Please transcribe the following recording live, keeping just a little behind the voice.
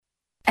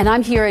And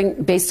I'm hearing,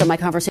 based on my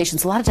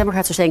conversations, a lot of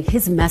Democrats are saying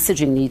his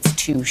messaging needs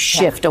to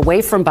shift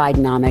away from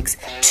Bidenomics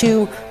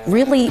to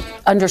really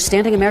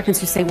understanding Americans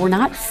who say we're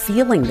not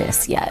feeling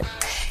this yet.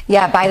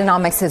 Yeah,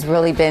 Bidenomics has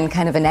really been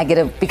kind of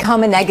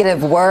become a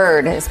negative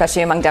word,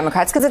 especially among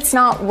Democrats, because it's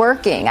not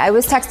working. I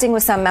was texting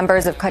with some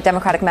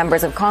Democratic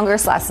members of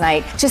Congress last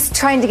night, just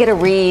trying to get a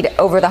read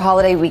over the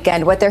holiday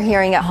weekend, what they're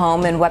hearing at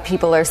home and what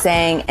people are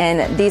saying.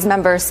 And these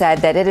members said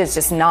that it is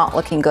just not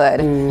looking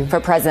good for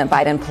President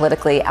Biden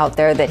politically out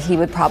there, that he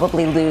would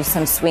probably lose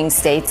some swing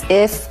states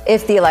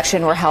if the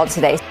election were held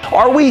today.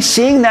 Are we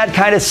seeing that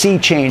kind of sea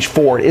change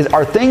forward?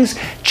 Are things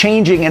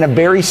changing in a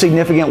very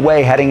significant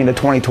way heading into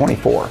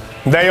 2024?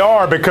 They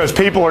are, because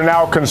people are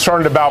now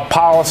concerned about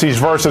policies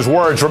versus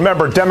words.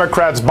 Remember,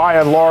 Democrats, by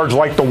and large,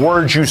 like the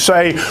words you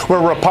say, where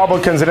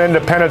Republicans and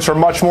independents are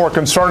much more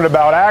concerned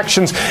about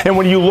actions. And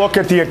when you look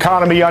at the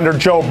economy under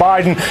Joe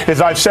Biden, as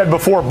I've said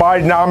before,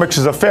 Bidenomics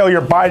is a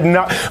failure.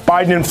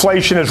 Biden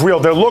inflation is real.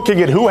 They're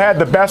looking at who had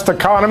the best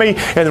economy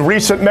in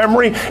recent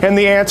memory, and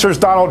the answer is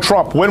Donald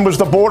Trump. When was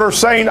the border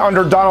sane?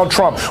 Under Donald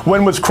Trump.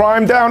 When was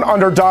crime down?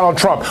 Under Donald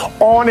Trump.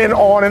 On and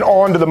on and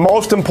on to the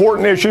most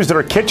important issues that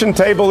are kitchen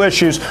table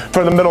issues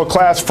for the middle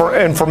class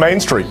and for Main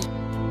Street.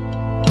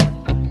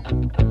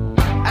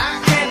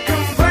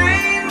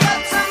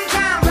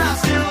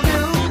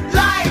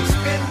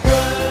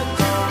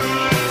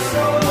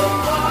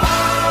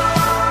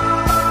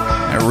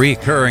 A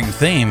recurring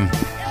theme.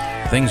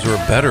 Things were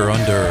better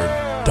under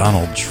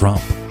Donald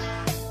Trump.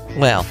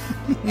 Well,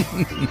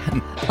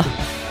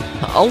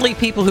 only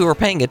people who are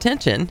paying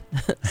attention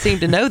seem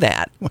to know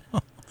that.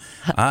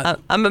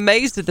 I'm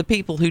amazed at the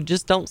people who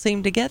just don't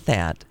seem to get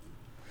that.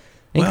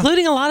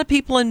 Including a lot of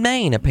people in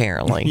Maine,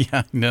 apparently.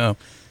 Yeah, no.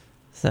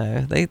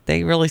 So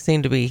they really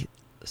seem to be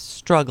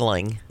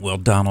struggling. Well,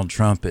 Donald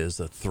Trump is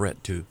a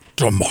threat to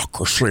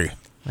democracy.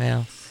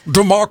 Well,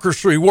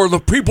 democracy, where the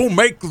people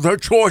make their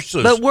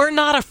choices. But we're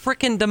not a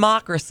frickin'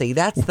 democracy.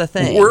 That's the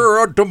thing.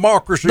 We're a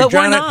democracy, but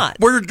Janet. We're not.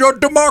 We're a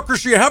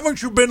democracy.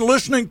 Haven't you been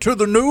listening to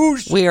the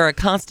news? We are a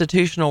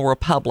constitutional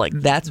republic.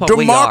 That's what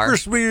we are.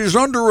 Democracy is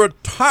under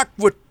attack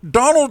with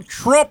Donald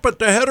Trump at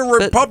the head of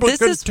Republican ticket.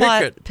 This is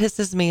what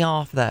pisses me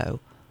off, though.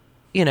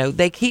 You know,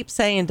 they keep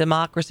saying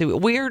democracy.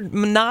 We're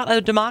not a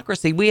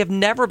democracy. We have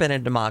never been a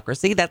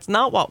democracy. That's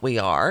not what we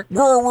are.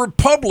 We're a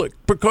republic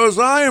because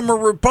I am a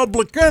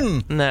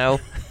Republican.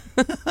 No.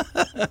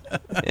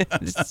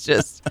 It's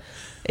just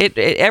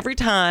every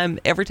time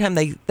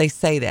they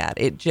say that,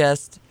 it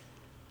just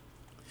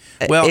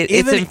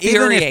it's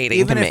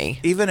infuriating to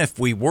me. Even if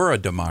we were a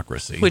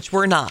democracy, which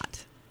we're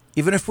not,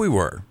 even if we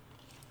were,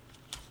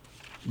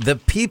 the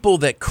people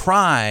that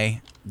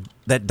cry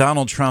that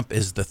Donald Trump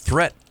is the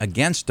threat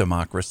against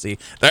democracy,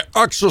 the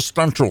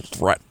existential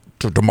threat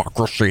to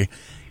democracy,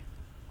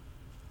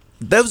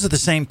 those are the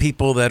same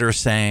people that are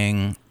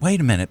saying,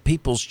 wait a minute,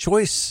 people's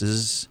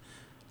choices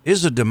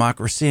is a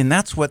democracy, and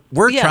that's what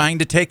we're trying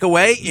to take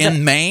away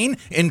in Maine,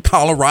 in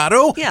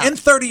Colorado, and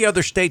 30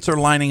 other states are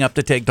lining up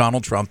to take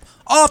Donald Trump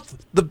off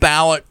the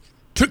ballot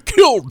to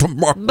kill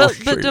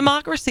democracy. But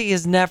democracy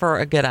is never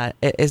a good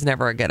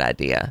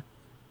idea,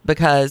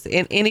 because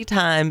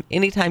anytime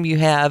you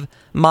have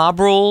mob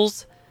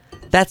rules,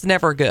 that's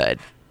never good,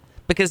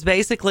 because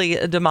basically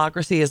a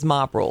democracy is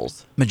mob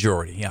rules.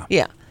 Majority,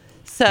 yeah.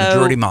 So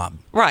majority mob,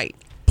 right?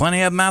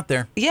 Plenty of them out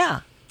there. Yeah.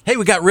 Hey,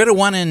 we got rid of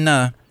one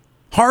in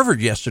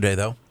Harvard yesterday,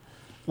 though.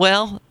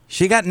 Well,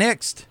 she got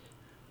nixed.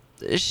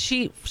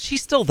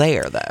 She's still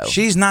there, though.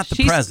 She's not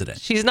the president.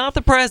 She's not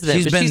the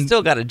president, but she's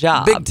still got a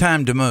job. Big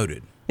time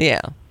demoted.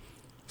 Yeah.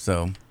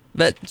 So.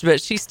 But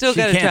she's still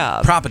got a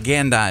job. She can't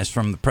propagandize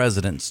from the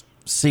president's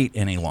seat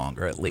any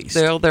longer, at least.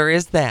 There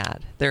is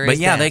that. But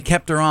they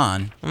kept her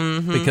on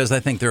because I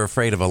think they're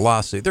afraid of a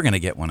lawsuit. They're going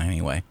to get one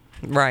anyway.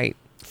 Right.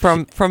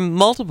 From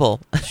multiple.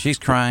 She's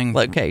crying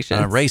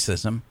locations.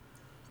 Racism.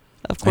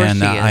 Of course she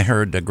is. I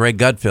heard Greg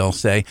Gutfeld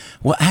say,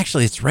 well,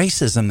 actually, it's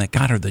racism that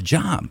got her the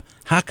job.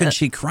 How can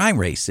she cry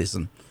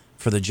racism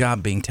for the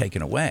job being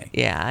taken away?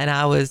 Yeah, and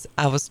I was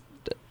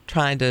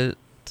trying to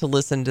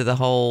listen to the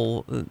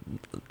whole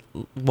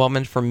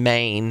woman from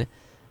Maine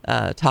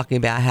talking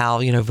about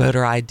how,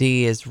 voter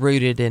ID is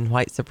rooted in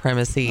white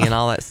supremacy and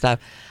all that stuff.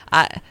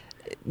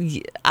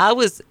 I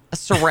was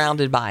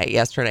surrounded by it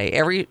yesterday.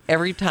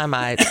 Every time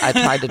I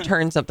tried to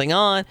turn something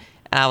on,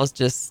 I was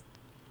just,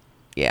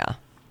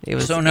 It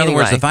was, so in other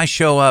words, if I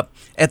show up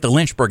at the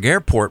Lynchburg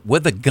airport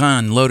with a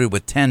gun loaded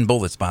with 10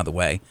 bullets, by the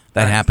way,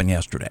 that happened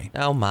yesterday.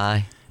 Oh,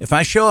 my. If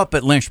I show up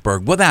at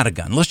Lynchburg without a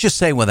gun, let's just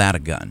say without a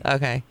gun.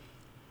 Okay.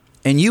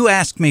 And you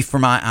ask me for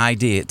my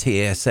ID at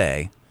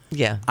TSA.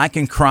 Yeah. I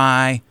can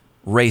cry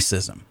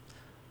racism.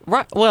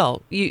 Right.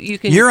 Well, you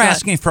can. You're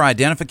asking for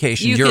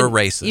identification. You're a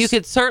racist. You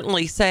could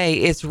certainly say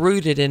it's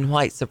rooted in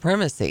white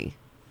supremacy,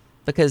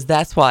 because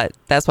that's what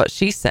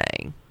she's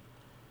saying.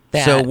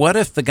 So what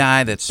if the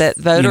guy that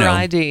voter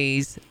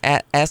IDs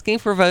asking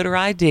for voter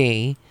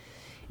ID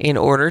in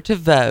order to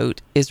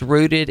vote is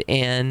rooted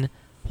in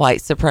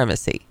white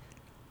supremacy?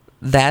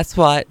 That's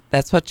what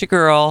your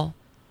girl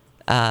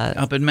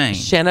Up in Maine.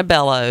 Shanna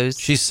Bellows.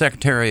 She's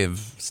Secretary of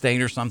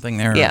State or something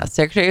there. Yeah,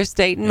 Secretary of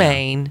State in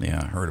Maine.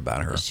 Yeah, I heard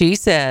about her. She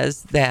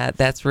says that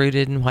that's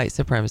rooted in white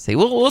supremacy.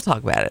 We'll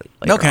talk about it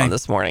later on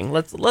this morning.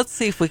 Let's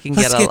see if we can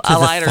get a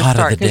lighter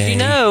start, because you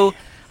know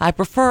I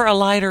prefer a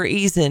lighter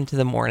ease into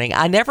the morning.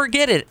 I never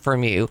get it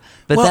from you,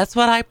 but that's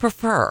what I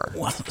prefer.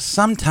 Well,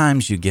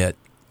 sometimes you get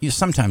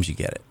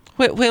it.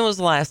 When was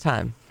the last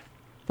time?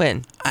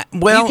 When?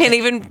 You can't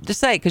even just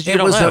say because you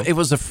don't know. It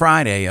was a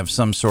Friday of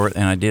some sort,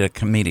 and I did a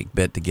comedic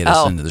bit to get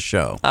us into the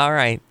show. All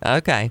right.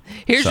 Okay.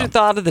 Here's your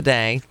thought of the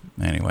day.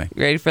 Anyway.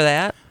 You ready for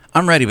that?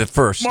 I'm ready, but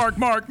first. Mark.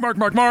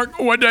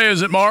 What day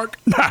is it, Mark?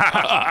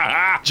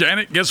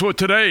 Janet, guess what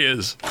today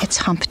is? It's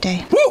hump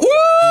day.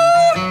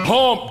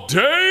 Hump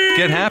day!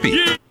 Get happy.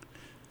 Yeah.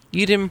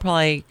 You didn't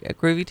play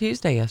Groovy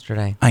Tuesday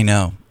yesterday. I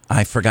know.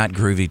 I forgot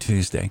Groovy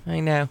Tuesday. I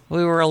know.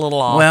 We were a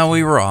little off. Well,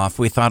 we were off.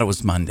 We thought it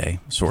was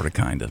Monday, sort of,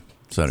 kind of.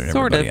 So did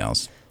everybody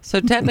else. So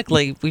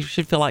technically, we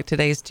should feel like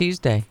today's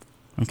Tuesday.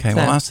 Okay,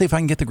 well, I'll see if I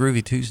can get the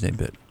Groovy Tuesday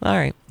bit. All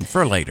right.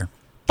 For later.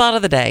 Thought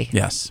of the day.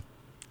 Yes.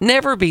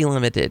 Never be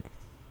limited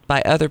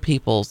by other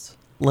people's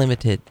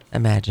limited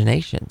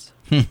imaginations.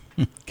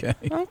 Okay.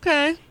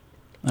 Okay.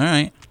 All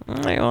right.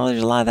 Well,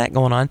 there's a lot of that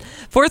going on.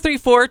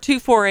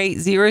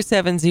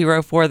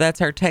 434-248-0704.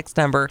 That's our text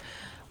number.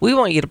 We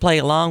want you to play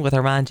along with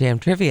our Mind Jam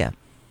trivia.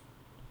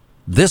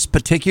 This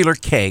particular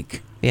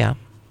cake Yeah.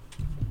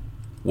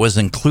 was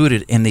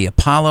included in the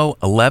Apollo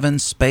 11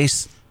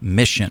 space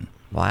mission.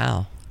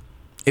 Wow.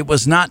 It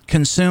was not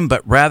consumed,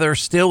 but rather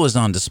still is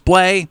on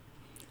display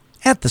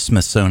at the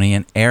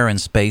Smithsonian Air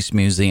and Space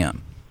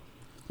Museum.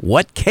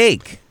 What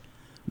cake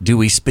do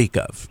we speak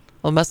of?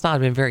 Well, it must not have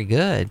been very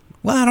good.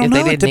 Well, I don't if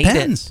know. They It didn't eat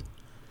depends.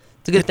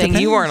 It's a good thing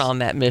you weren't on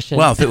that mission.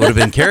 Well, if it would have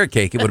been carrot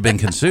cake, it would have been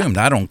consumed.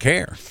 I don't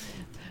care.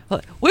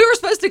 We were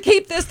supposed to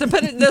keep this to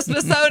put it in the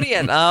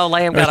Smithsonian. Oh,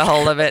 Lamb got a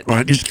hold of it.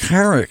 It's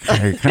carrot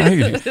cake.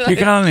 You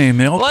got any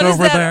milk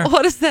over there?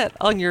 What is that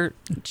on your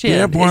chin? You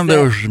have one of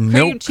those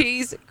milk.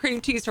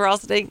 Cream cheese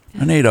frosting.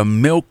 I need a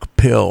milk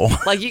pill.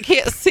 Like you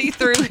can't see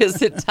through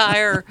his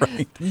entire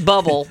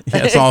bubble.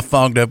 Yeah, it's all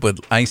fogged up with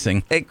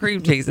icing.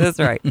 Cream cheese, that's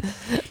right.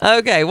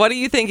 Okay, what do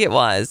you think it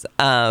was?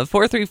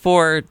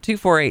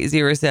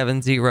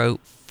 434-248-0704.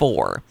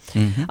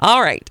 Mm-hmm.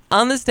 All right.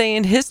 On this day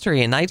in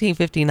history, in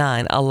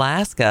 1959,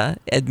 Alaska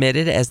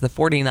admitted as the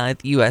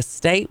 49th U.S.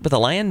 state with a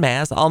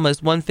landmass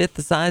almost 1/5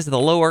 the size of the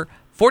lower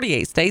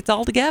 48 states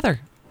altogether.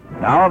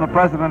 Now the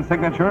president's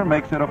signature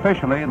makes it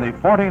officially the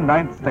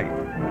 49th state.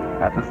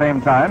 At the same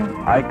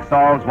time, Ike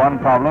solves one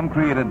problem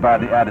created by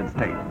the added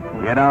state.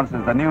 He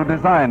announces the new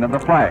design of the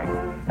flag.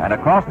 And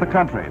across the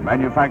country,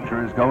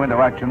 manufacturers go into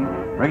action,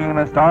 bringing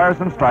the stars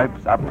and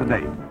stripes up to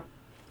date.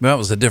 Well, it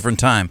was a different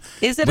time.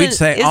 We'd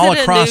say all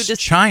across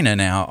China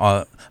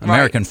now,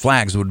 American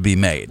flags would be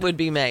made.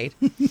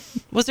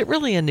 Was it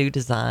really a new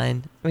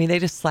design? I mean, they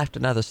just slapped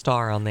another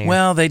star on there.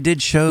 Well, they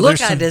did show.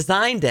 Look, I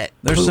designed it.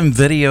 There's some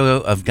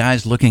video of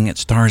guys looking at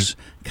stars,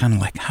 kind of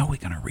like, how are we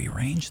going to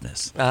rearrange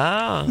this?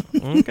 Oh,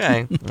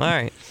 okay. All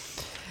right.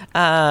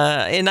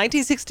 In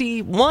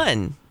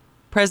 1961,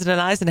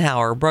 President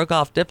Eisenhower broke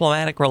off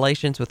diplomatic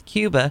relations with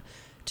Cuba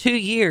 2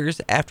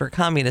 years after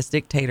communist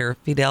dictator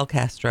Fidel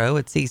Castro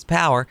had seized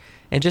power,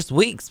 and just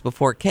weeks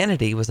before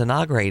Kennedy was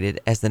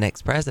inaugurated as the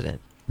next president.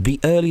 The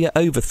earlier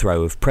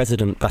overthrow of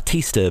President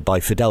Batista by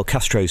Fidel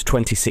Castro's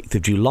 26th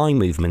of July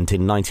movement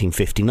in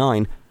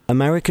 1959,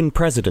 American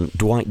President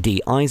Dwight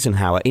D.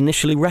 Eisenhower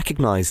initially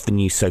recognized the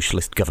new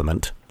socialist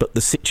government, but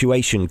the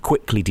situation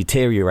quickly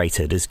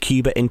deteriorated as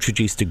Cuba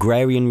introduced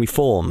agrarian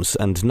reforms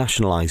and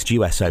nationalized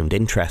US-owned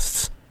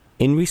interests.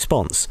 In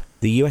response,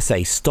 the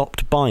USA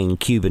stopped buying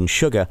Cuban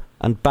sugar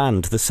and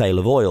banned the sale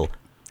of oil.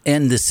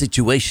 And the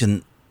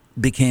situation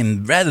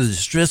became rather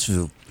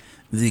distressful.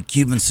 The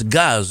Cuban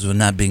cigars were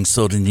not being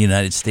sold in the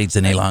United States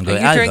any longer. Are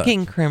you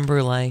drinking creme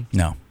brulee?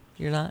 No.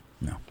 You're not?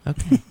 No.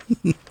 Okay.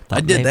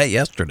 I did that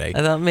yesterday.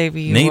 I thought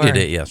maybe you needed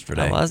were. it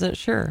yesterday. I wasn't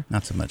sure.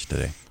 Not so much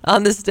today.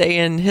 On this day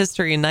in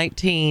history in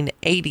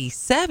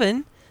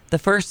 1987, the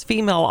first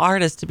female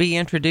artist to be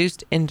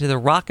introduced into the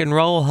Rock and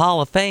Roll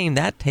Hall of Fame,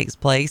 that takes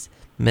place,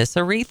 Miss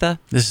Aretha.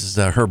 This is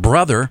her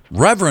brother,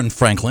 Reverend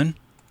Franklin.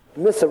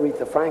 Miss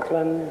Aretha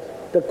Franklin,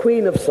 the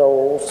Queen of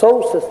Soul,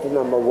 Soul Sister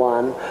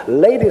 #1,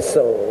 Lady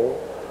Soul,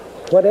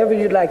 whatever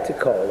you'd like to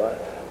call her.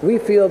 We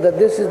feel that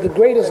this is the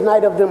greatest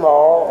night of them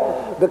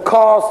all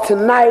because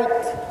tonight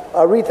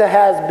Aretha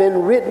has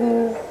been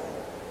written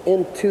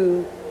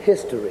into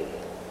history.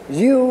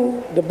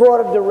 You, the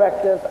board of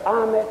directors,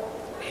 Ahmed,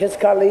 his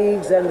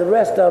colleagues, and the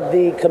rest of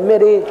the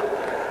committee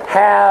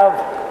have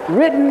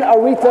written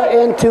Aretha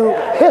into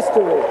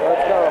history.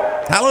 Let's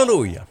go.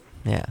 Hallelujah.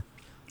 Yeah.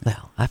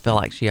 Well, I feel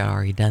like she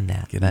already done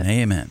that. Get an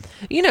amen.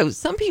 You know,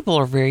 some people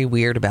are very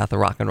weird about the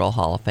Rock and Roll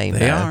Hall of Fame.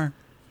 They are.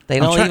 They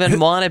don't even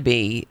want to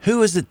be.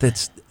 Who is it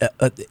that's...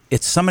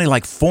 it's somebody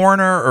like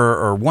Foreigner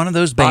or one of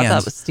those bands. I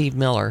thought it was Steve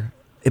Miller.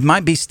 It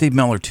might be Steve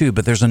Miller, too,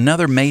 but there's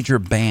another major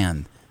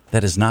band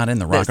that is not in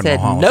the Rock and Roll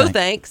Hall of Fame. No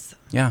thanks.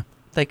 Yeah.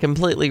 They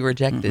completely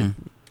rejected.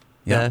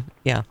 Yeah.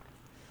 Yeah.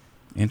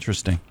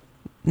 Interesting.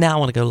 Now I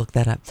want to go look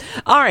that up.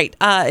 All right.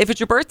 If it's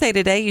your birthday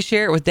today, you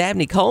share it with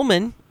Dabney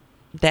Coleman.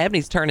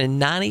 Dabney's turning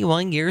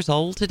 91 years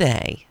old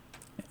today.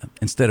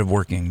 Instead of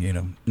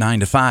working, 9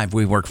 to 5,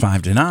 we work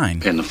 5 to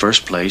 9. In the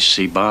first place,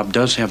 see, Bob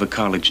does have a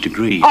college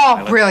degree.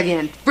 Oh,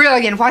 brilliant.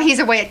 Brilliant. While he's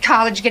away at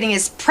college getting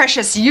his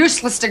precious,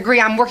 useless degree,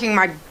 I'm working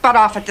my butt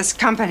off at this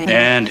company.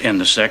 And in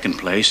the second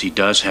place, he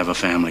does have a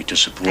family to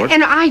support.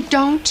 And I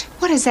don't?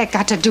 What has that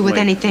got to do with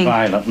anything?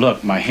 Violet,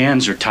 look, my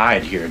hands are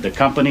tied here. The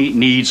company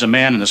needs a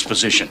man in this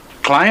position.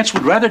 Clients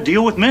would rather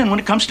deal with men when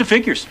it comes to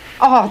figures.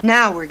 Oh,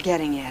 now we're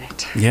getting at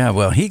it. Yeah,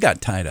 well, he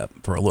got tied up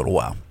for a little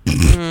while.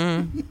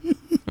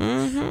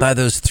 By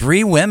those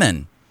 3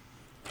 women.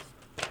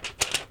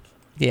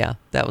 Yeah,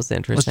 that was Was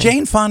interesting.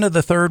 Jane Fonda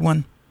the third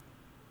one?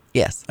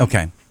 Yes.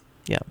 Okay.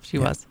 Yeah, she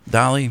was.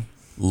 Dolly,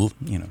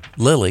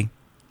 Lily,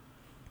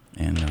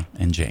 and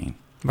Jane.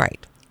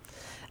 Right.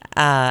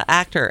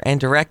 Actor and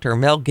director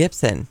Mel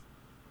Gibson.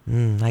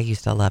 I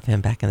used to love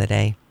him back in the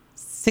day.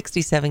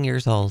 67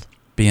 years old.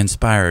 Be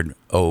inspired,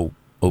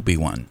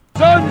 Obi-Wan.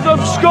 Sons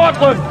of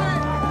Scotland,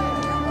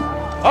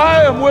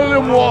 I am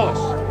William Wallace.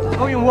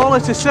 William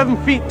Wallace is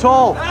 7 feet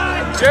tall.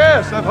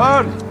 Yes, I've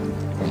heard.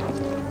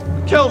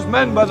 He kills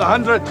men by the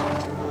hundred.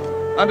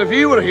 And if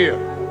he were here,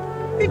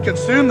 he'd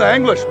consume the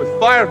English with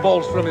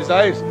fireballs from his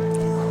eyes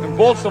and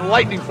bolts of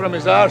lightning from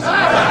his arse.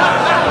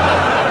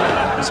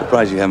 I'm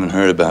surprised you haven't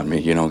heard about me.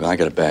 I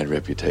got a bad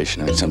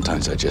reputation.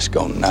 Sometimes I just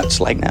go nuts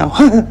like now.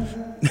 I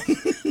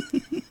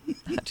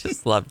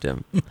just loved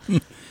him.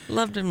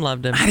 Loved him.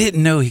 I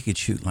didn't know he could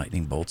shoot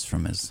lightning bolts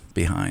from his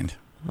behind.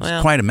 Well,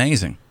 it's quite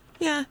amazing.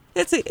 Yeah,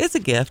 it's a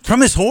gift.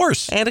 From his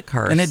horse. And a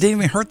curse. And it didn't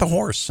even hurt the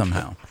horse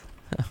somehow.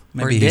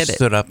 Maybe he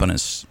stood up on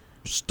his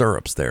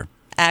stirrups there.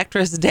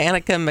 Actress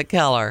Danica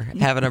McKellar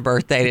having a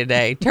birthday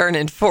today,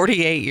 turning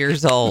 48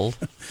 years old.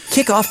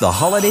 Kick off the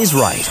holidays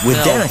right with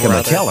Danica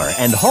McKellar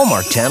and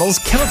Hallmark Channel's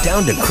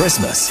Countdown to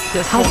Christmas.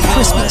 How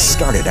Christmas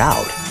started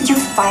out. You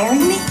fired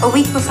me a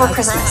week before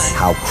Christmas.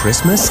 How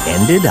Christmas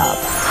ended up.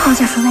 I'll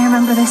definitely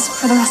remember this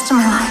for the rest of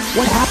my life.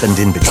 What happened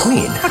in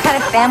between. What kind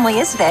of family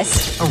is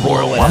this? A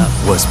royal one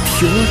was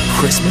pure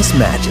Christmas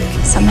magic.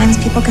 Sometimes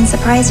people can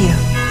surprise you.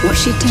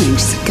 What's she doing?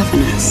 She's a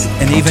governess.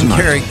 And even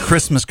carry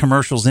Christmas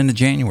commercials into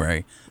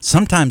January.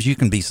 Sometimes you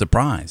can be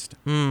surprised.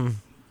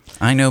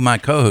 I know my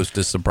co-host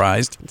is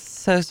surprised.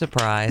 So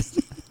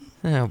surprised.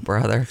 Oh,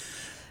 brother.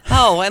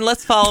 Oh, and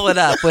let's follow it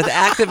up with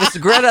activist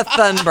Greta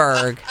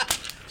Thunberg.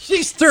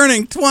 She's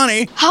turning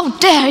 20. How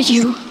dare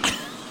you?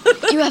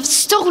 You have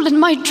stolen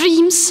my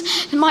dreams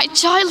and my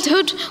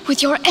childhood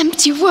with your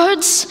empty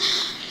words.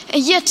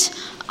 And yet,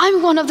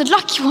 I'm one of the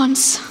lucky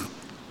ones.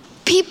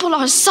 People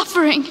are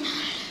suffering.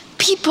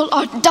 People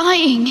are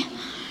dying.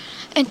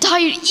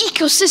 Entire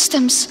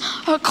ecosystems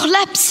are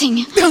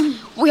collapsing.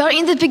 We are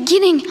in the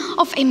beginning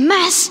of a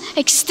mass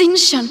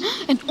extinction,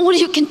 and all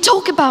you can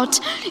talk about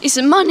is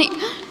money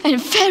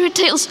and fairy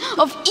tales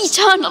of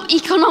eternal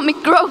economic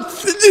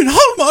growth. In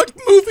Hallmark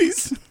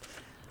movies.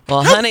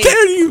 Well, honey,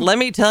 let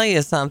me tell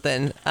you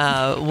something.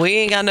 We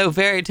ain't got no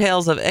fairy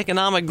tales of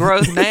economic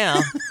growth now.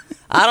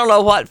 I don't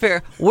know what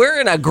we're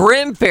in a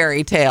grim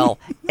fairy tale,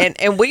 and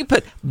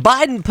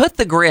Biden put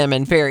the grim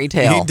in fairy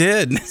tale. He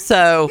did.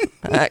 So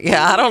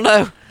I don't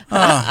know.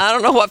 I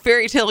don't know what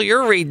fairy tale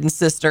you're reading,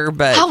 sister,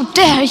 but how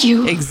dare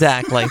you?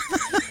 Exactly.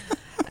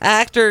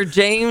 Actor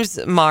James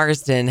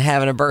Marsden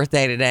having a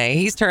birthday today.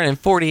 He's turning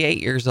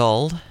 48 years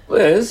old.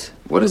 Liz,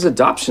 what is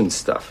adoption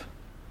stuff?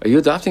 Are you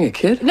adopting a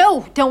kid?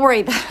 No, don't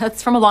worry.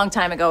 That's from a long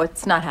time ago.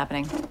 It's not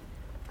happening.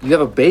 You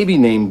have a baby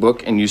name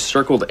book and you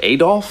circled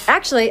Adolf?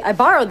 Actually, I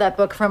borrowed that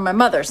book from my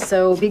mother,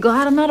 so be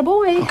glad I'm not a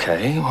boy.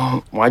 Okay,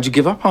 well, why'd you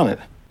give up on it?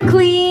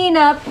 Clean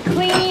up,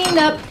 clean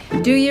up.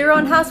 Do your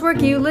own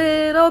housework, you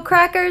little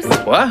crackers.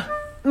 What?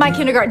 My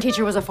kindergarten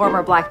teacher was a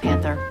former Black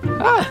Panther.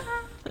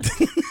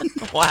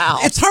 Wow.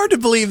 It's hard to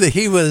believe that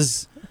he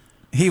was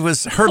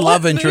her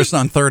love interest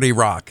on 30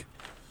 Rock.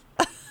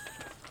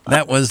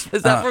 That was...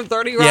 Is that from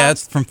 30 Rock? Yeah,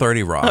 it's from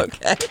 30 Rock.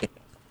 Okay.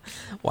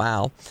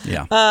 Wow.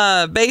 Yeah.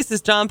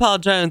 Bassist John Paul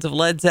Jones of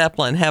Led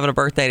Zeppelin having a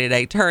birthday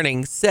today,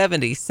 turning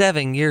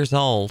 77 years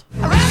old.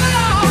 I'm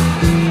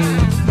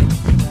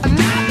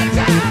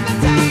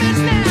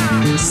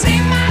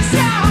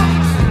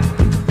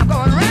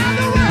going round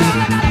the world.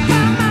 I gotta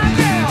find my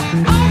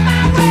girl on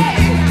my way.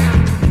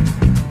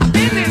 I've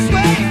been this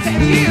way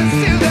 10 years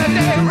till the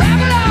day.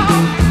 Ramble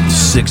on.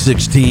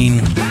 616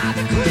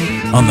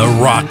 on the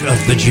Rock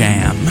of the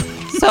Jam.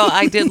 So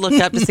I did look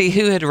up to see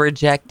who had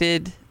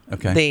rejected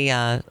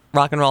the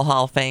Rock and Roll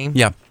Hall of Fame.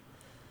 Yeah.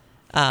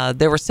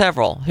 There were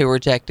several who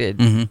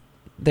rejected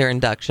their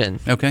induction.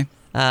 Okay.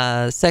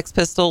 Sex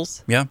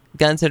Pistols. Yeah.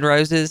 Guns N'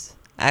 Roses.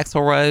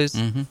 Axl Rose.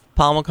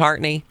 Paul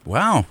McCartney.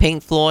 Wow.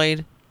 Pink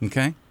Floyd.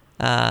 Okay.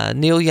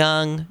 Neil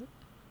Young.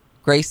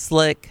 Grace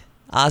Slick.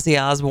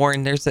 Ozzy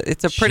Osbourne.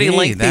 It's a pretty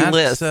lengthy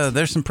list.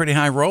 There's some pretty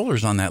high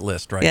rollers on that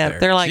list right there. Yeah,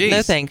 they're like,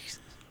 no thanks.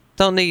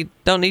 Don't need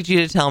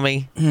you to tell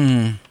me.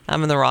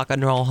 I'm in the Rock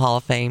and Roll Hall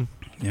of Fame.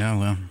 Yeah,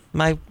 well.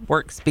 My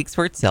work speaks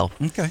for itself.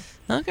 Okay.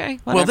 Okay.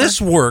 Well,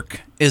 this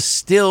work is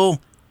still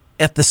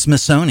at the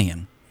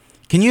Smithsonian.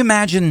 Can you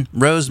imagine,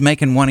 Rose,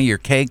 making one of your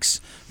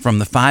cakes from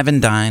the Five and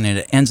Dine and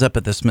it ends up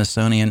at the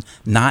Smithsonian,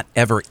 not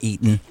ever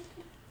eaten?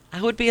 I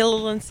would be a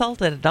little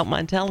insulted. I don't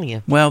mind telling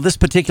you. Well, this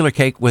particular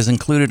cake was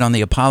included on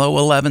the Apollo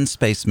 11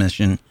 space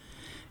mission.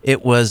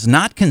 It was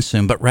not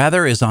consumed, but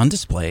rather is on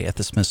display at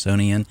the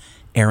Smithsonian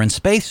Air and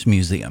Space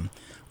Museum.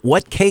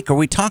 What cake are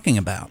we talking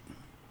about?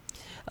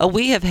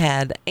 We have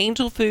had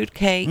angel food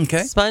cake,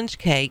 sponge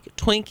cake,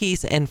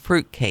 Twinkies, and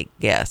fruit cake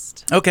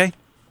guest. Okay.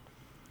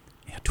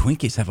 Yeah,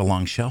 Twinkies have a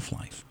long shelf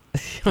life.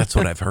 That's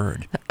what I've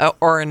heard.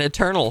 Or an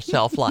eternal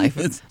shelf life.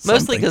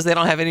 Mostly because they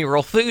don't have any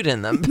real food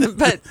in them.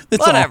 But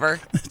whatever.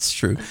 That's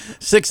true.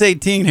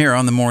 6:18 here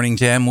on the Morning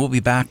Jam. We'll be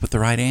back with the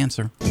right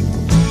answer.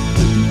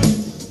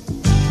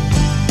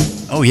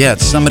 Oh, yeah,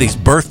 it's somebody's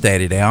birthday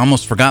today. I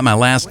almost forgot my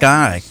last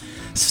guy.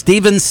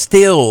 Stephen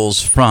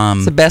Stills from...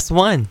 It's the best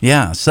one.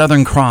 Yeah,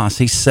 Southern Cross.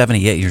 He's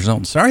 78 years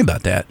old. Sorry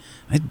about that.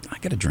 I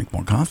got to drink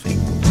more coffee.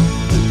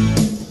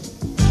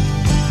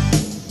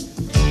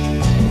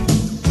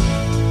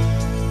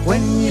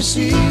 When you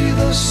see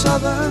the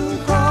Southern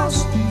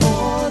Cross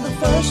for the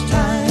first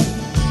time,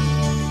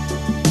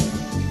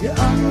 you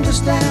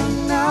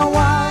understand now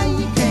why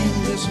you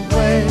came this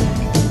way.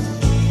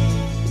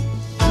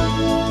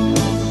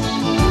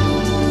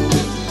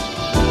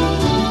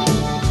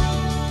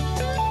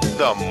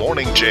 The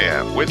Morning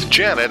Jam with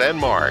Janet and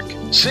Mark,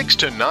 6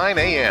 to 9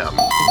 a.m.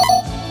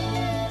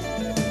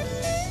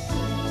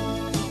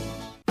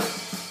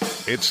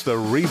 It's the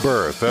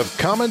rebirth of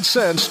Common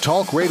Sense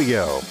Talk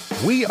Radio.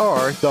 We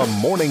are the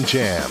Morning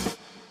Jam.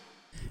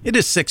 It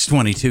is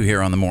 6:22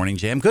 here on the Morning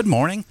Jam. Good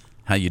morning.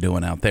 How you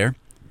doing out there?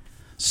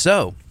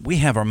 So, we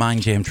have our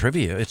Mind Jam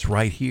trivia. It's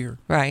right here.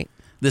 Right.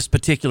 This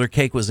particular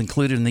cake was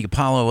included in the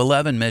Apollo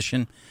 11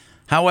 mission.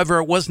 However,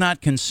 it was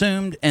not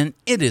consumed, and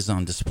it is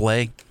on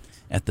display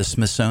at the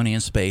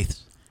Smithsonian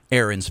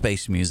Air and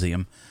Space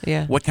Museum.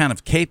 Yeah. What kind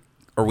of cake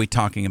are we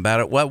talking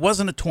about? Well, it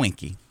wasn't a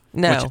Twinkie.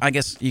 No. Which I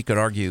guess you could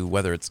argue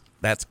whether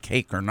that's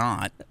cake or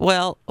not.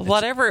 Well,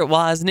 whatever it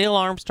was, Neil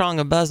Armstrong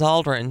and Buzz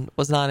Aldrin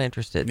was not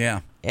interested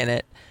in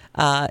it.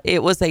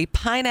 It was a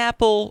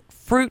pineapple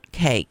fruit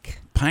cake.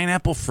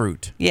 Pineapple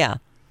fruit. Yeah.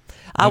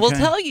 I will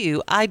tell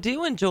you, I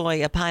do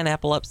enjoy a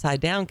pineapple upside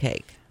down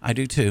cake. I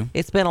do too.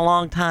 It's been a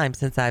long time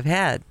since I've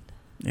had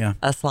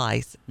a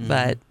slice,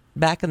 but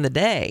back in the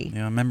day.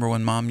 Yeah, I remember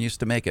when Mom used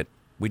to make it.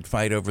 We'd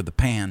fight over the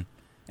pan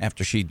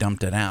after she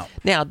dumped it out.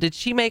 Now, did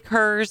she make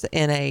hers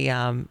in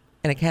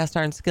a cast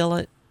iron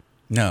skillet?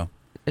 No.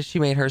 She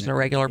made hers in a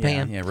regular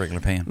pan? Yeah, regular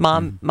pan.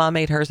 Mom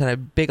made hers in a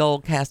big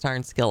old cast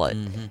iron skillet,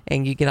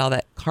 and you get all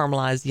that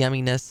caramelized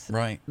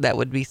yumminess that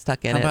would be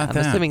stuck in How it. about I'm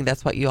that? assuming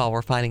that's what you all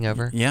were fighting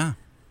over. Yeah.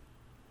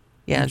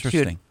 Yeah, and she would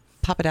Interesting.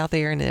 pop it out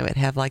there, and it would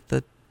have like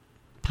the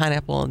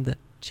pineapple and the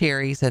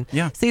cherries. And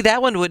see,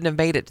 that one wouldn't have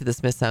made it to the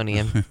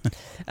Smithsonian.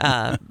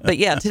 But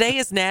yeah, today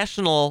is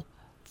National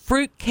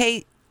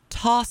Fruitcake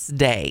Toss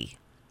Day.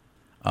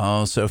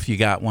 Oh, so if you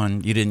got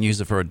one, you didn't use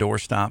it for a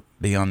doorstop,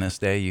 be on this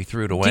day, you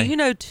threw it away? Do you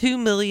know 2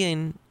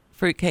 million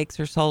fruitcakes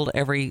are sold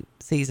every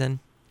season?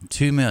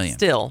 2 million.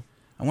 Still.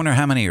 I wonder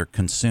how many are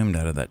consumed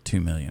out of that 2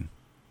 million.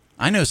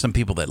 I know some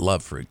people that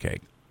love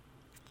fruitcake.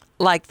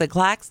 Like the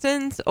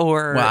Claxtons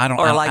or Well, I don't-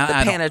 or I- like the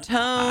I don't-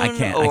 Panettone? I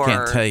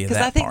can't tell you that Because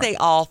I think part. they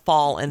all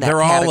fall in that They're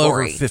category. all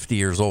over 50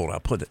 years old,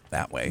 I'll put it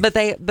that way. But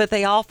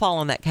they all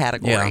fall in that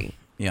category.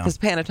 Yeah. Because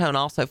Panettone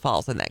also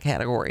falls in that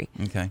category.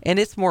 Okay. And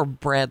it's more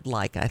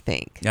bread-like, I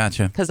think.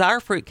 Gotcha. Because our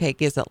fruitcake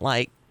isn't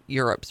like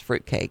Europe's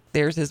fruitcake.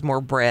 Theirs is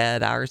more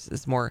bread. Ours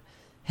is more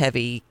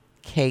heavy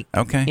cake.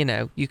 Okay. You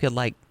know, you could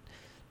like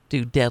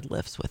do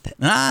deadlifts with it.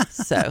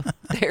 So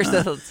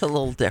it's a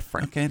little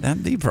different. Okay,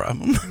 that'd be a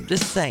problem.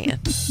 Just saying.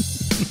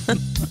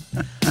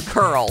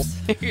 Curls.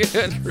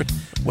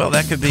 Well,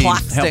 that could be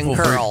Claxton helpful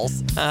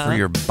curls. for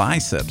your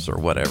biceps or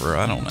whatever.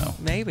 I don't know.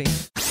 Maybe.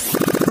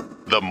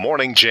 The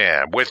Morning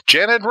Jam with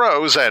Janet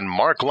Rose and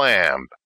Mark Lamb.